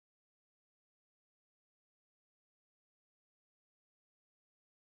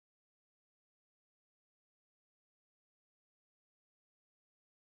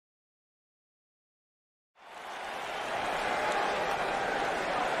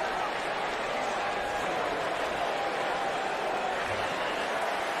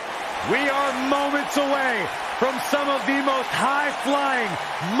We are moments away from some of the most high-flying,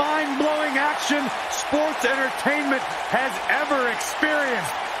 mind-blowing action sports entertainment has ever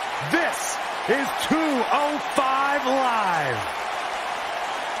experienced. This is 205 Live.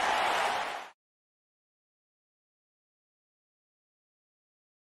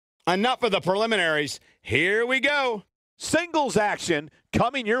 Enough of the preliminaries. Here we go. Singles action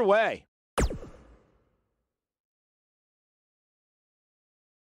coming your way.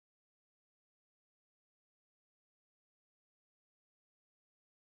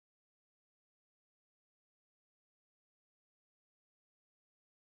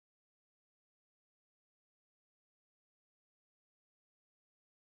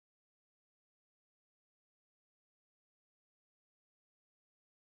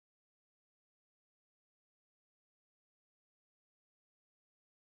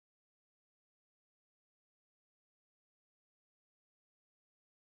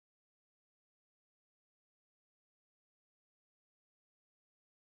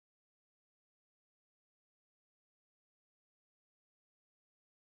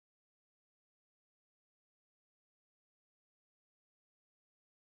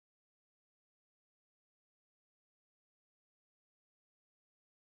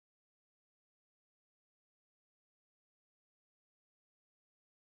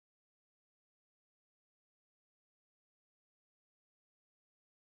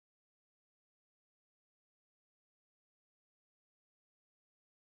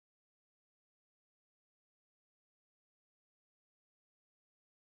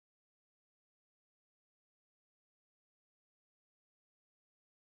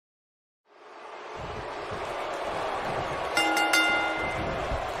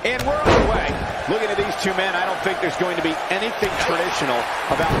 And we're underway. Looking at these two men, I don't think there's going to be anything traditional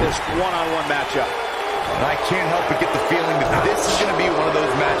about this one-on-one matchup. I can't help but get the feeling that this is going to be one of those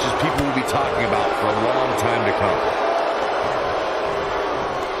matches people will be talking about for a long time to come.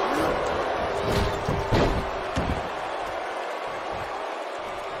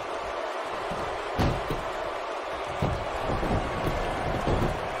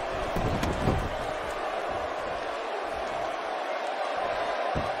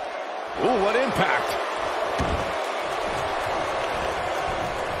 Ooh, what impact.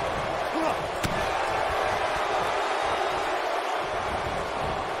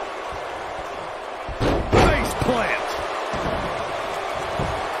 Face plant.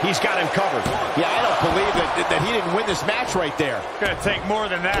 He's got him covered. Yeah, I don't believe that he didn't win this match right there. Gonna take more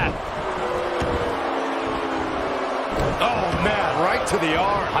than that. Oh, man, right to the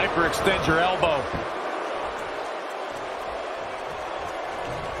arm. Hyperextend your elbow.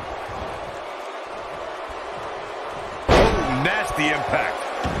 Nasty impact.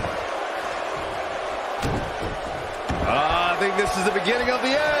 I think this is the beginning of the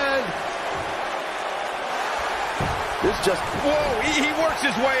end. This just, whoa, he works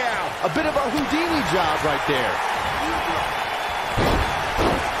his way out. A bit of a Houdini job right there.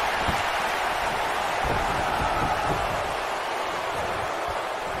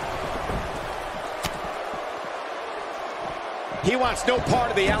 He wants no part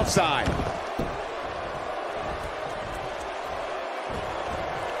of the outside.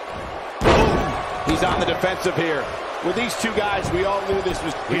 He's on the defensive here. With these two guys, we all knew this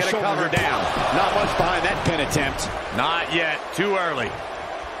was shoulder down. Not much behind that pin attempt. Not yet. Too early.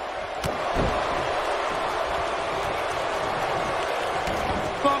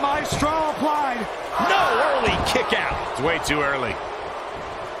 The maestro applied. No early kick out. It's way too early.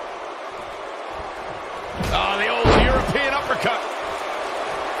 Oh, the old European uppercut.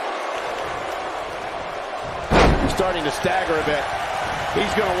 He's starting to stagger a bit.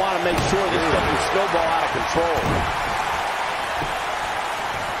 He's going to want to make sure this doesn't snowball out of control.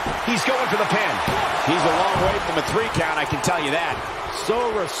 He's going for the pin. He's a long way from a 3 count, I can tell you that. So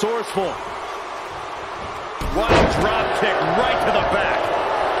resourceful. What a drop kick right to the back.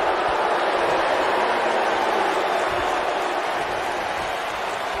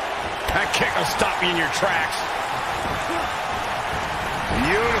 That kick will stop you in your tracks.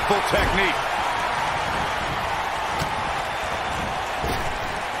 Beautiful technique.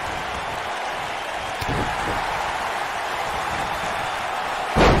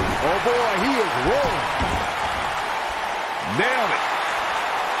 Oh boy, he is rolling. Nailed it.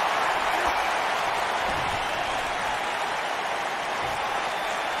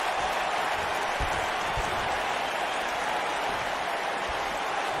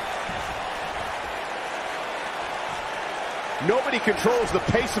 Nobody controls the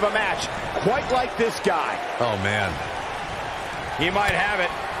pace of a match quite like this guy. Oh, man. He might have it.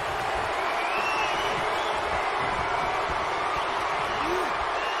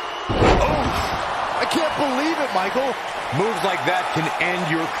 believe it, Michael. Moves like that can end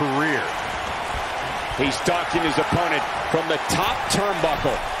your career. He's stalking his opponent from the top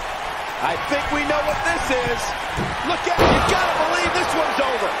turnbuckle. I think we know what this is. Look out, you gotta believe this one's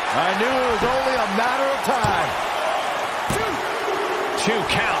over. I knew it was only a matter of time. Two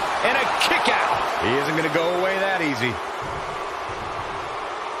count and a kick out. He isn't gonna go away that easy.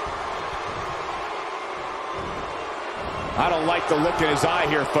 I don't like the look in his eye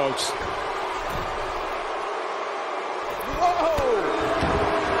here, folks. Whoa!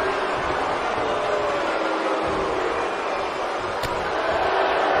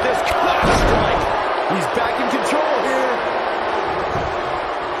 This cross strike. He's back in control here.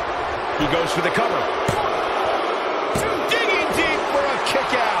 He goes for the cover. Digging deep for a kick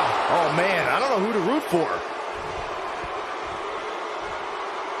out. Oh, man, I don't know who to root for.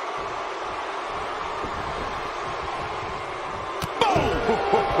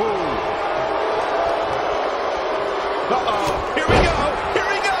 Uh-oh. Here we go. Here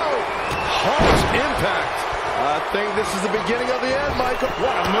we go. Harsh impact. I think this is the beginning of the end, Michael.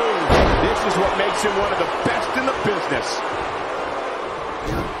 What a move. This is what makes him one of the best in the business.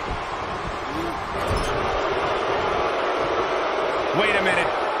 Wait a minute.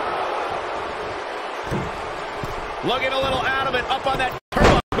 Looking a little out of it, up on that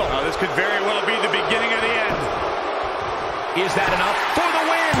turnbuckle. Oh, this could very well be the beginning of the end. Is that enough for the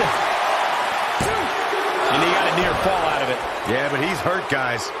win? And he got a near fall out of it. Yeah, but he's hurt,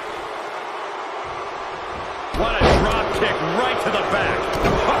 guys. What a drop kick right to the back.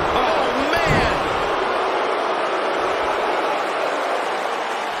 Oh, man!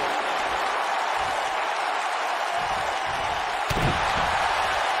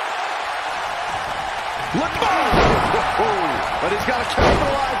 Look! But he's got to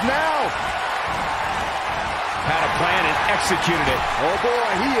capitalize now. Had a plan and executed it. Oh, boy,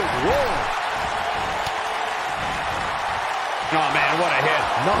 he is rolling. Oh, man, what a hit.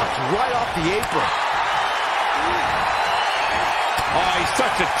 Knocked right off the apron. Oh, he's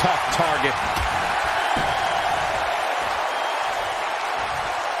such a tough target.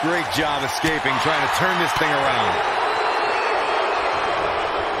 Great job escaping, trying to turn this thing around.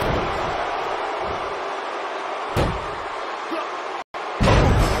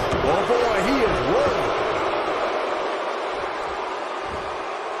 Oh, boy, he is rolling.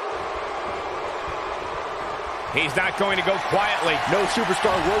 He's not going to go quietly. No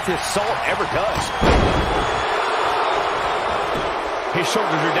superstar worth his salt ever does. His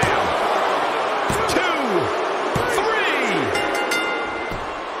shoulders are down. 2, 3.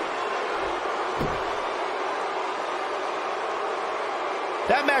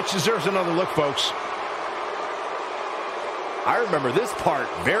 That match deserves another look, folks. I remember this part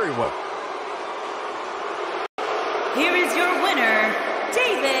very well. Here is your winner,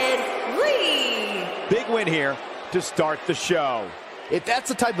 David Lee. Big win here to start the show. If that's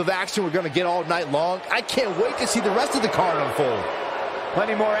the type of action we're going to get all night long, I can't wait to see the rest of the card unfold.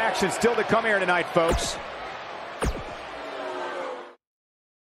 Plenty more action still to come here tonight, folks.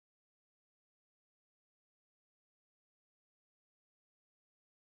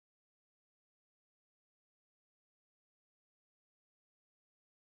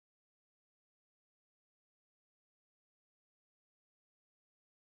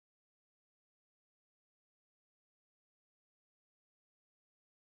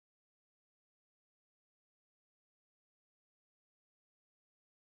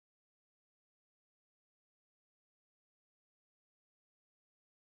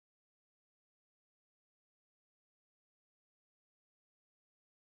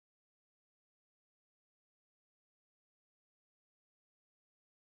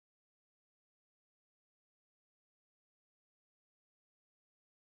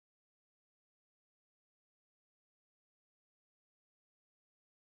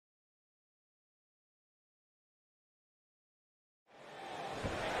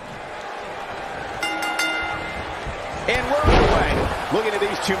 And we're underway. Looking at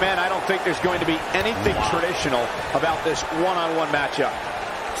these two men, I don't think there's going to be anything traditional about this one-on-one matchup.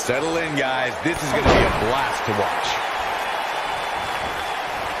 Settle in, guys. This is going to be a blast to watch.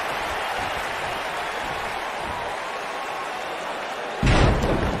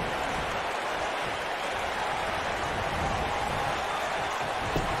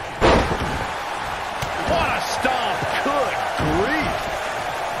 What a stomp. Good grief.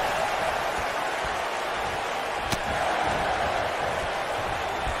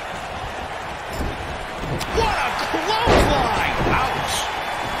 What a clothesline! Ouch!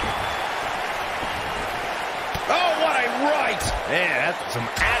 Oh, what a right! Man, that's some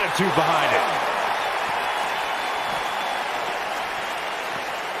attitude behind it.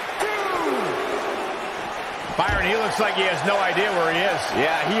 and he looks like he has no idea where he is.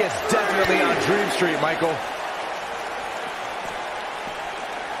 Yeah, he is definitely on Dream Street, Michael.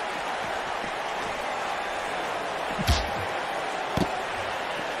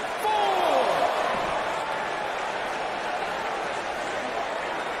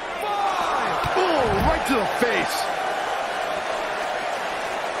 To the face.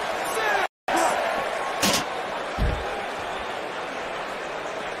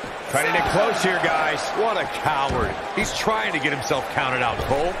 Cutting it close here, guys. What a coward. He's trying to get himself counted out,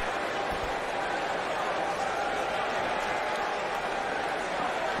 Cole.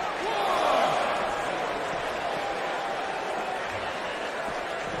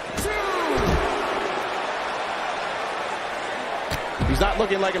 He's not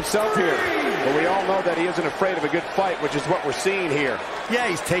looking like himself here, but we all know that he isn't afraid of a good fight, which is what we're seeing here. Yeah,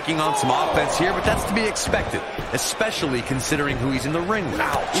 he's taking on some offense here, but that's to be expected, especially considering who he's in the ring with.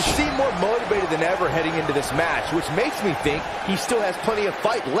 Ouch. He seemed more motivated than ever heading into this match, which makes me think he still has plenty of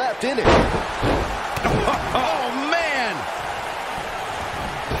fight left in him. Oh, man!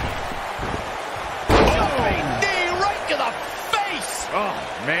 Jumping knee right to the face! Oh,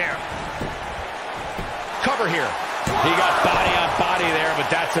 man. Cover here. He got body on body there, but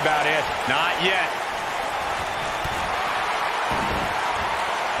that's about it. Not yet.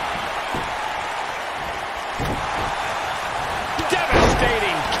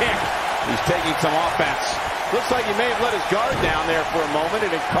 Devastating kick. He's taking some offense. Looks like he may have let his guard down there for a moment,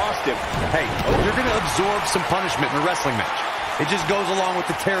 and it cost him. Hey, you're going to absorb some punishment in a wrestling match. It just goes along with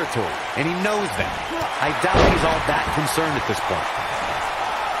the territory, and he knows that. I doubt he's all that concerned at this point.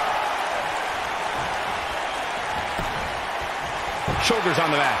 Shoulders on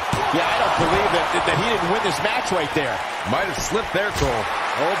the mat. Yeah, I don't believe that he didn't win this match right there. Might have slipped there, Cole.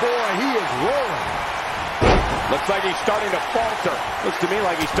 Oh, boy, he is rolling. Looks like he's starting to falter. Looks to me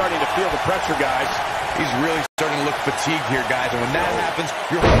like he's starting to feel the pressure, guys. He's really starting to look fatigued here, guys. And when that happens,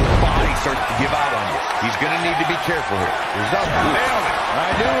 your whole body starts to give out on you. He's going to need to be careful here. There's nothing. Nailed it. I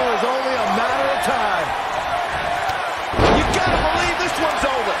knew it was only a matter of time. You gotta believe this one's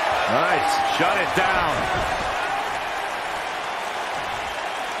over. Nice. Shut it down.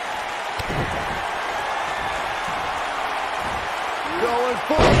 Going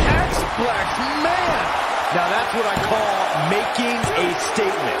for X-Plex, man! Now that's what I call making a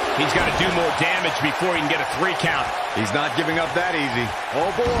statement. He's got to do more damage before he can get a 3 count. He's not giving up that easy. Oh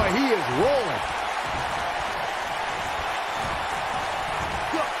boy, he is rolling.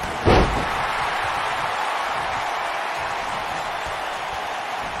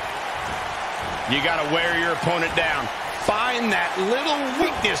 You got to wear your opponent down. Find that little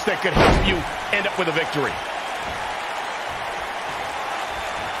weakness that could help you end up with a victory.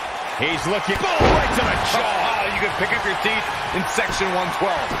 He's looking, boom, right to the jaw. Oh, you can pick up your teeth in section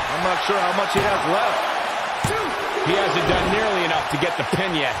 112. I'm not sure how much he has left. He hasn't done nearly enough to get the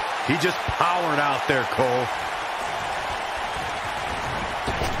pin yet. He just powered out there, Cole.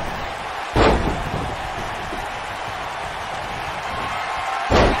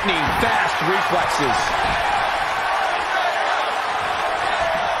 Lightning fast reflexes.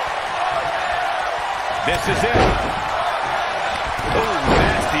 This is it. Oh,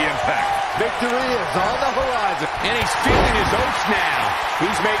 nasty impact. Victory is on the horizon. And he's feeling his oats now.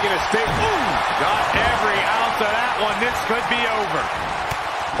 He's making a statement. Ooh, Got every ounce of that one. This could be over.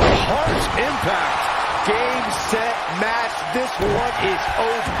 Harsh impact. Game, set, match. This one is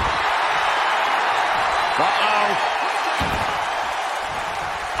over. Uh-oh.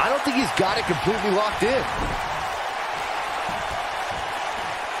 I don't think he's got it completely locked in.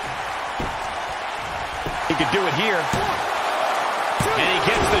 He could do it here. And he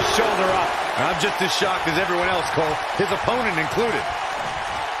gets the shoulder up. I'm just as shocked as everyone else, Cole. His opponent included.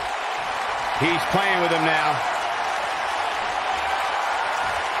 He's playing with him now.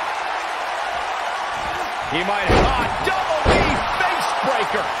 He might have... double knee face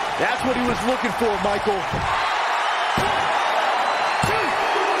breaker. That's what he was looking for, Michael.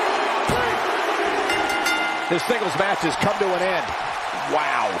 This singles match has come to an end.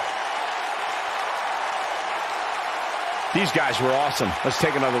 Wow. These guys were awesome. Let's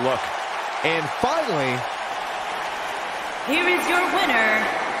take another look. And finally, Here is your winner,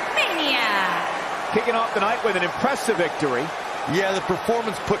 Maniac. Kicking off the night with an impressive victory. Yeah, the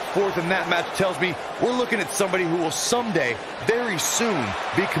performance put forth in that match tells me we're looking at somebody who will someday, very soon,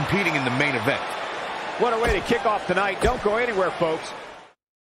 be competing in the main event. What a way to kick off the night. Don't go anywhere, folks.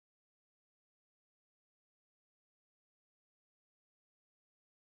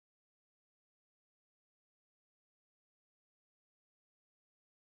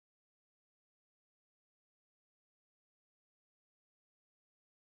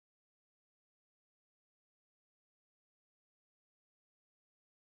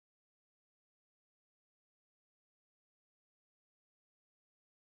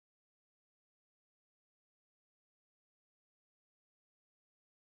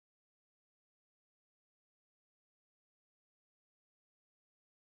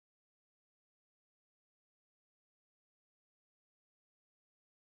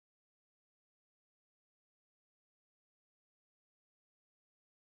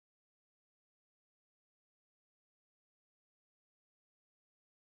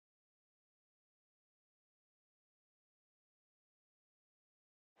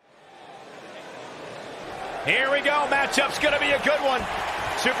 Here we go. Matchup's going to be a good one.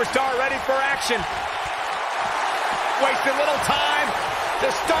 Superstar ready for action. Wasting little time to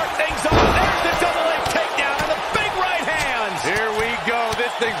start things off. There's the double leg takedown and the big right hands. Here we go. This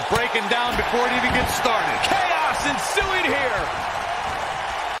thing's breaking down before it even gets started. Chaos ensuing here.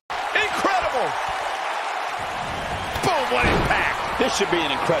 Incredible. Boom, what impact. This should be an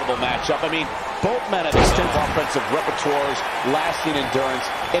incredible matchup. I mean, both men have distinct offensive repertoires, lasting endurance,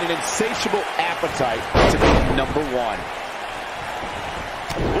 and an insatiable appetite to be number one.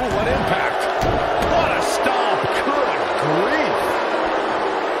 Ooh, what impact. What a stomp. Good grief.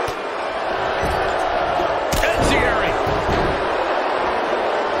 Enziguri.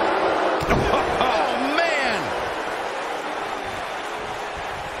 Oh, man.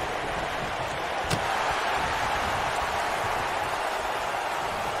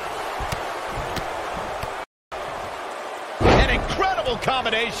 An incredible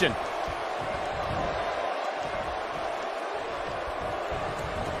combination.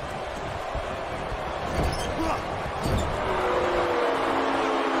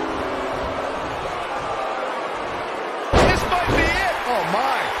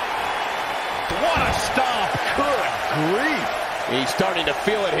 He's starting to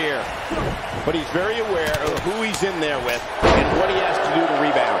feel it here, but he's very aware of who he's in there with and what he has to do to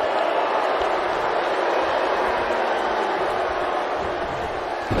rebound.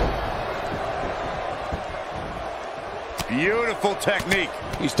 Beautiful technique.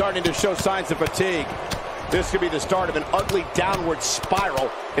 He's starting to show signs of fatigue. This could be the start of an ugly downward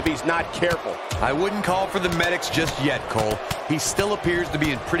spiral if he's not careful. I wouldn't call for the medics just yet, Cole. He still appears to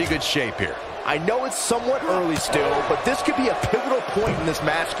be in pretty good shape here. I know it's somewhat early still, but this could be a pivotal point in this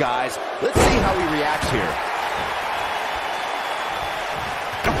match, guys. Let's see how he reacts here.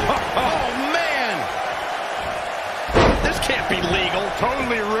 Oh, man! This can't be legal.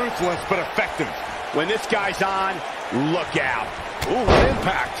 Totally ruthless, but effective. When this guy's on, look out. Ooh, what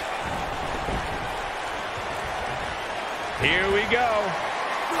impact. Here we go.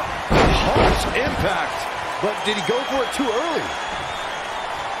 Harsh impact. But did he go for it too early?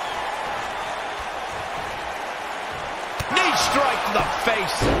 Knee strike to the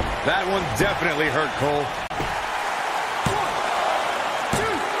face. That one definitely hurt, Cole.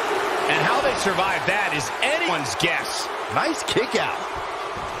 And how they survived that is anyone's guess. Nice kick out.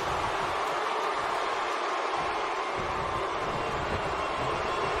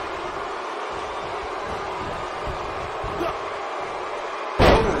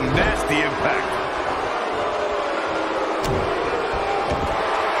 Oh, nasty impact.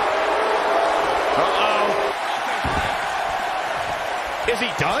 Is he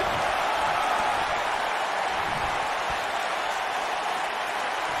done?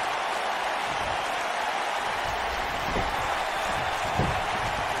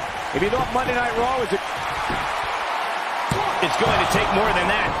 If you thought Monday Night Raw was it's going to take more than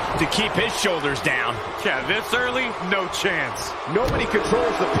that to keep his shoulders down. Yeah, this early, no chance. Nobody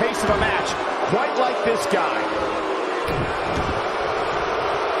controls the pace of a match quite like this guy.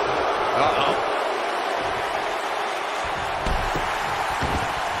 Uh-oh.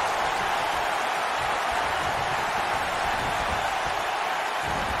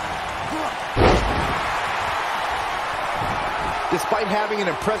 Despite having an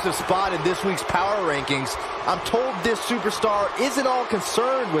impressive spot in this week's power rankings, I'm told this superstar isn't all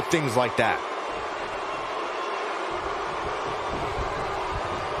concerned with things like that.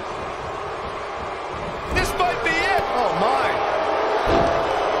 This might be it. Oh, my.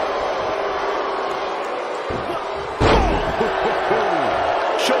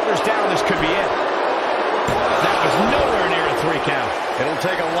 Shoulders down, this could be it. That was nowhere near a 3 count. It'll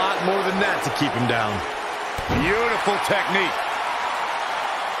take a lot more than that to keep him down. Beautiful technique.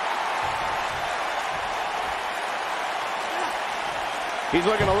 He's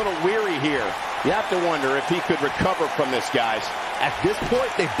looking a little weary here. You have to wonder if he could recover from this, guys. At this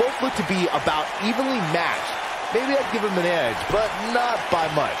point, they both look to be about evenly matched. Maybe I'd give him an edge, but not by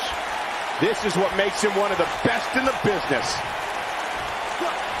much. This is what makes him one of the best in the business.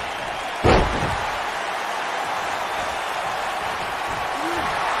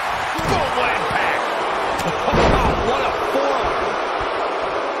 Boom, what impact. What a forearm.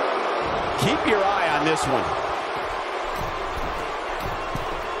 Keep your eye on this one.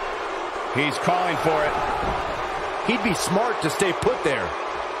 He's calling for it. He'd be smart to stay put there.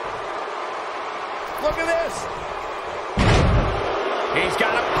 Look at this. He's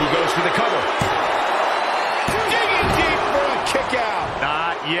got him. He goes for the cover. Digging deep for a kick out.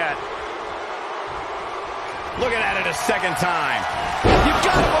 Not yet. Looking at it a second time. You've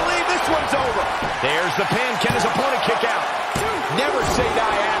got to believe this one's over. There's the pin. Can his opponent kick out? Never say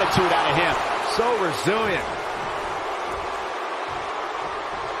die attitude out of him. So resilient.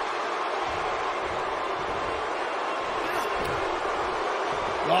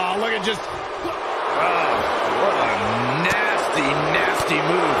 Oh, look at just... Oh, what a nasty, nasty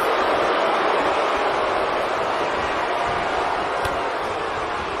move.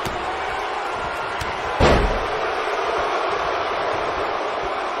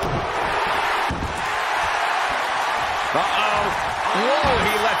 Uh-oh. Whoa,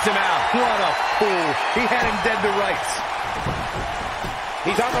 he lets him out. What a fool. He had him dead to rights.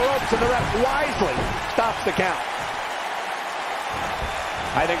 He's on the ropes, and the ref wisely stops the count.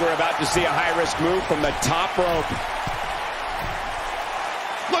 I think we're about to see a high-risk move from the top rope.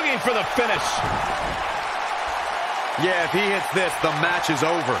 Looking for the finish. Yeah, if he hits this, the match is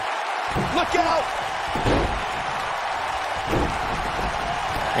over. Look out!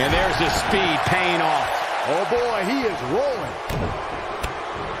 And there's his speed paying off. Oh, boy, he is rolling.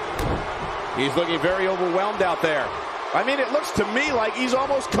 He's looking very overwhelmed out there. I mean, it looks to me like he's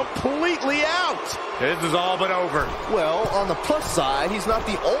almost completely out. This is all but over. Well, on the plus side, he's not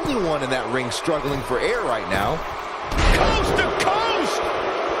the only one in that ring struggling for air right now. Coast to coast!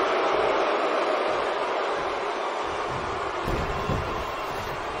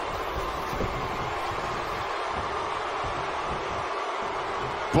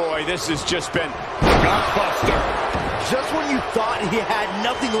 Boy, this has just been gutbuster. Just when you thought he had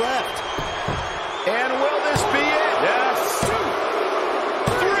nothing left. And will this be it? Yes. 2,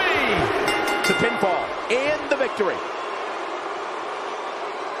 3. The pinfall and the victory.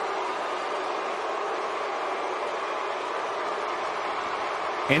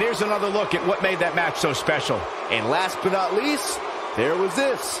 And here's another look at what made that match so special. And last but not least, there was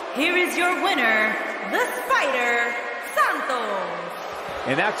this. Here is your winner, the Spider, Santos.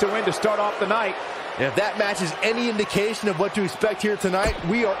 And that's a win to start off the night. And if that match is any indication of what to expect here tonight,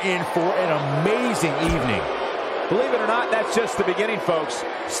 we are in for an amazing evening. Believe it or not, that's just the beginning, folks.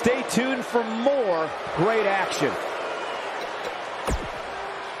 Stay tuned for more great action.